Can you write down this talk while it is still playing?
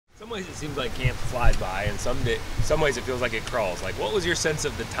ways it seems like camp flies by, and some ways it feels like it crawls. Like, what was your sense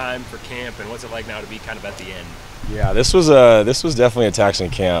of the time for camp, and what's it like now to be kind of at the end? Yeah, this was definitely a taxing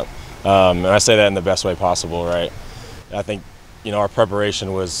camp, and I say that in the best way possible, right? I think, our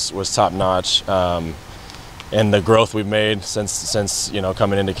preparation was top notch, and the growth we've made since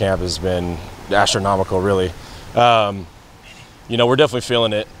coming into camp has been astronomical, really. We're definitely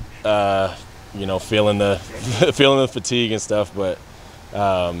feeling it, feeling the feeling the fatigue and stuff, but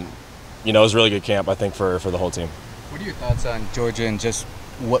it was a really good camp, I think, for the whole team. What are your thoughts on Georgia and just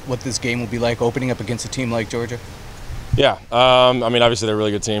what this game will be like opening up against a team like Georgia? Yeah, obviously they're a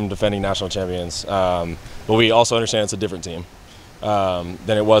really good team, defending national champions, but we also understand it's a different team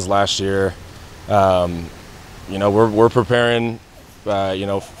than it was last year. We're preparing,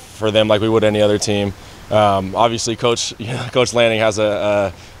 for them like we would any other team. Obviously, Coach Lanning has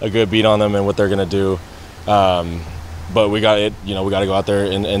a good beat on them and what they're going to do. But we got to go out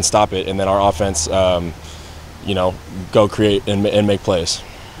there and stop it, and then our offense, go create and make plays.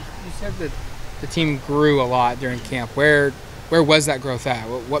 You said that the team grew a lot during camp. Where was that growth at?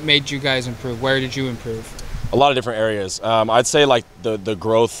 What made you guys improve? Where did you improve? A lot of different areas. I'd say like the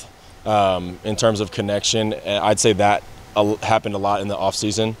growth in terms of connection. I'd say that happened a lot in the off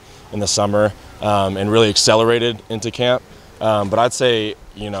season, in the summer, and really accelerated into camp. But I'd say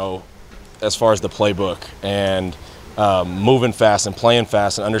as far as the playbook and moving fast and playing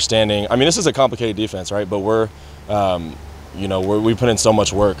fast and understanding. I mean, this is a complicated defense, right? But we put in so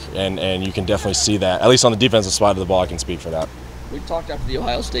much work, and you can definitely see that. At least on the defensive side of the ball, I can speak for that. We talked after the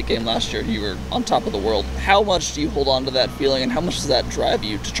Ohio State game last year. You were on top of the world. How much do you hold on to that feeling, and how much does that drive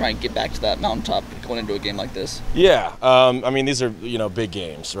you to try and get back to that mountaintop going into a game like this? Yeah, these are big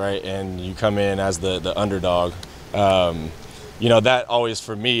games, right? And you come in as the underdog. That always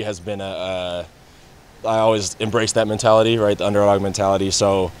for me has been I always embrace that mentality, right? The underdog mentality.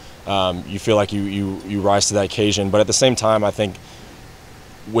 So you feel like you rise to that occasion. But at the same time, I think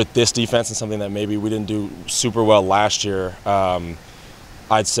with this defense and something that maybe we didn't do super well last year,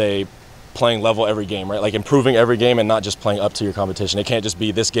 I'd say playing level every game, right? Like improving every game and not just playing up to your competition. It can't just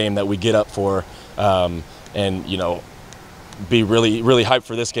be this game that we get up for and be really, really hyped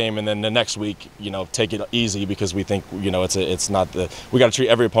for this game, and then the next week, take it easy because we think, it's not we got to treat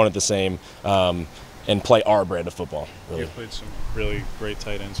every opponent the same and play our brand of football. Really. You've played some really great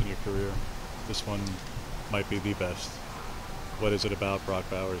tight ends in your career. This one might be the best. What is it about Brock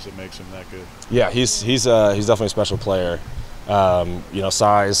Bowers that makes him that good? Yeah, he's definitely a special player.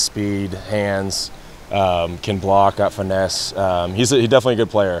 Size, speed, hands, can block, got finesse. He's definitely a good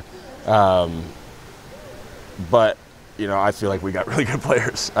player. But I feel like we got really good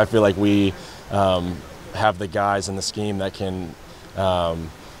players. I feel like we have the guys in the scheme that can,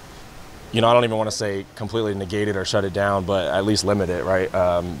 I don't even want to say completely negate it or shut it down, but at least limit it, right?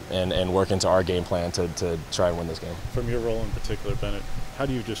 And work into our game plan to try and win this game. From your role in particular, Bennett, how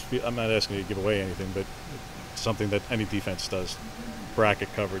do you just feel? I'm not asking you to give away anything, but something that any defense does,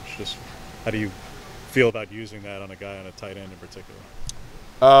 bracket coverage. Just how do you feel about using that on a guy on a tight end in particular?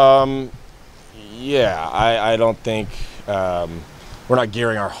 Yeah, I don't think we're not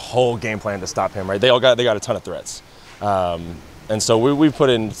gearing our whole game plan to stop him, right? They got a ton of threats. And so we put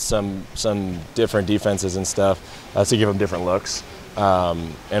in some different defenses and stuff to give them different looks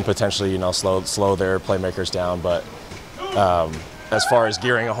and potentially slow their playmakers down. But as far as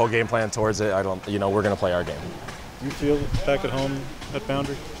gearing a whole game plan towards it, I don't. We're going to play our game. Do you feel back at home at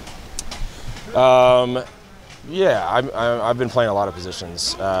Boundary? Yeah, I've been playing a lot of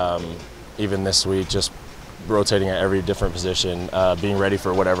positions, even this week, just rotating at every different position, being ready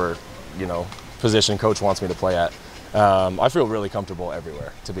for whatever position coach wants me to play at. I feel really comfortable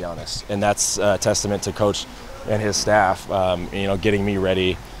everywhere, to be honest, and that's a testament to Coach and his staff, getting me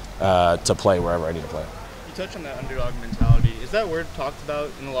ready to play wherever I need to play. You touched on that underdog mentality. Is that word talked about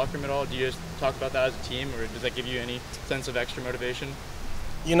in the locker room at all? Do you just talk about that as a team, or does that give you any sense of extra motivation?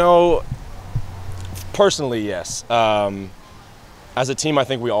 Personally, yes. As a team, I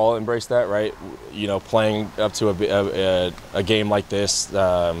think we all embrace that, right? Playing up to a game like this,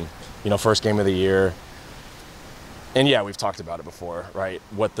 first game of the year. And yeah, we've talked about it before, right?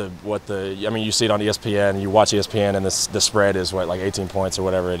 You see it on ESPN, you watch ESPN, and the spread is like 18 points or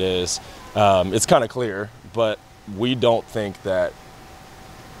whatever it is. It's kind of clear, but we don't think that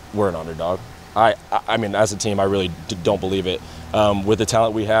we're an underdog. I mean, as a team, I really don't believe it. With the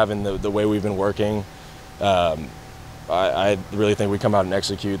talent we have and the way we've been working, I really think we come out and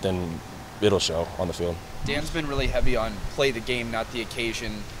execute, then it'll show on the field. Dan's been really heavy on play the game, not the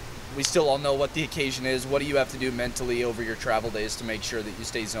occasion. We still all know what the occasion is. What do you have to do mentally over your travel days to make sure that you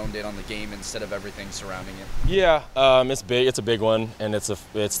stay zoned in on the game instead of everything surrounding it? Yeah, it's big. It's a big one, and it's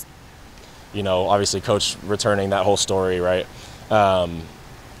you know, obviously coach returning, that whole story, right?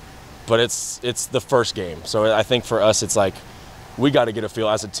 But it's the first game. So I think for us, it's like we got to get a feel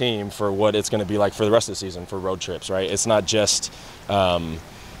as a team for what it's going to be like for the rest of the season for road trips, right? It's not just,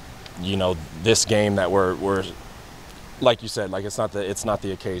 you know, this game that we're like you said, like it's not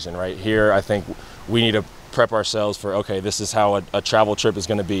the occasion, right? Here, I think we need to prep ourselves for, okay, this is how a travel trip is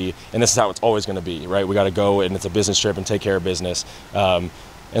going to be, and this is how it's always going to be, right? We got to go, and it's a business trip, and take care of business.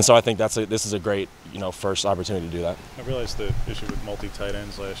 And so I think this is a great, you know, first opportunity to do that. I realized the issue with multi-tight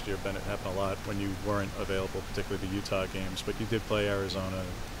ends last year, Bennett, happened a lot when you weren't available, particularly the Utah games. But you did play Arizona,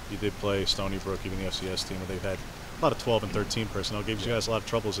 you did play Stony Brook, even the FCS team, where they've had a lot of 12 and 13 personnel. Gave you guys a lot of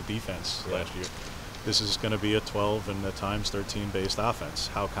trouble as a defense last year. This is going to be a 12 and at times 13 based offense.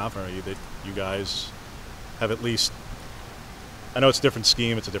 How confident are you that you guys have at least? I know it's a different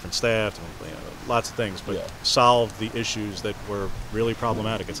scheme, it's a different staff, you know, lots of things, but solve the issues that were really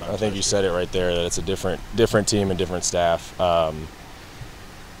problematic at times. I think you said it right there, that it's a different team and different staff,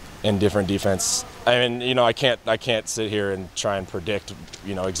 and different defense. I mean, you know, I can't sit here and try and predict,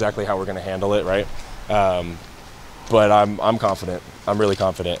 you know, exactly how we're going to handle it, right? But I'm confident. I'm really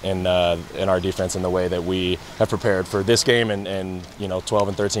confident in our defense and the way that we have prepared for this game and you know, 12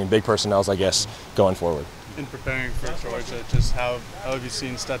 and 13 big personnels, I guess, going forward. In preparing for Georgia, just how have you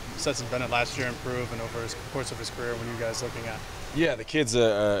seen Stetson Bennett last year improve and over the course of his career? When you guys looking at? Yeah, the kid's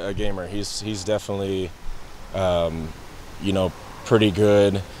a gamer. He's definitely, you know, pretty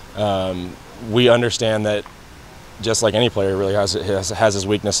good. We understand that, just like any player, really has his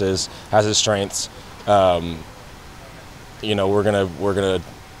weaknesses, has his strengths. You know, we're gonna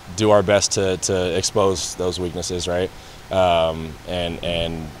do our best to expose those weaknesses, right?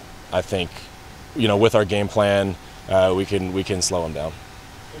 And I think, you know, with our game plan, we can slow him down.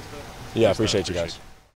 Yeah, appreciate you guys.